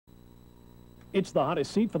It's the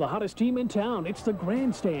hottest seat for the hottest team in town. It's the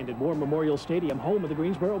Grandstand at War Memorial Stadium, home of the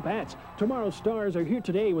Greensboro Bats. Tomorrow's stars are here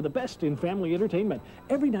today with the best in family entertainment.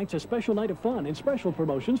 Every night's a special night of fun and special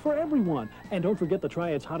promotions for everyone. And don't forget the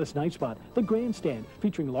Triad's hottest night spot, the Grandstand,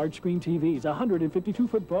 featuring large screen TVs, a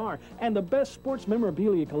 152-foot bar, and the best sports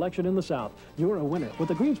memorabilia collection in the South. You're a winner with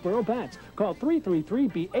the Greensboro Bats. Call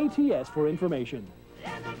 333-BATS for information.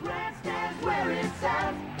 And the Grandstand's where it's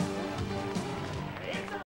at.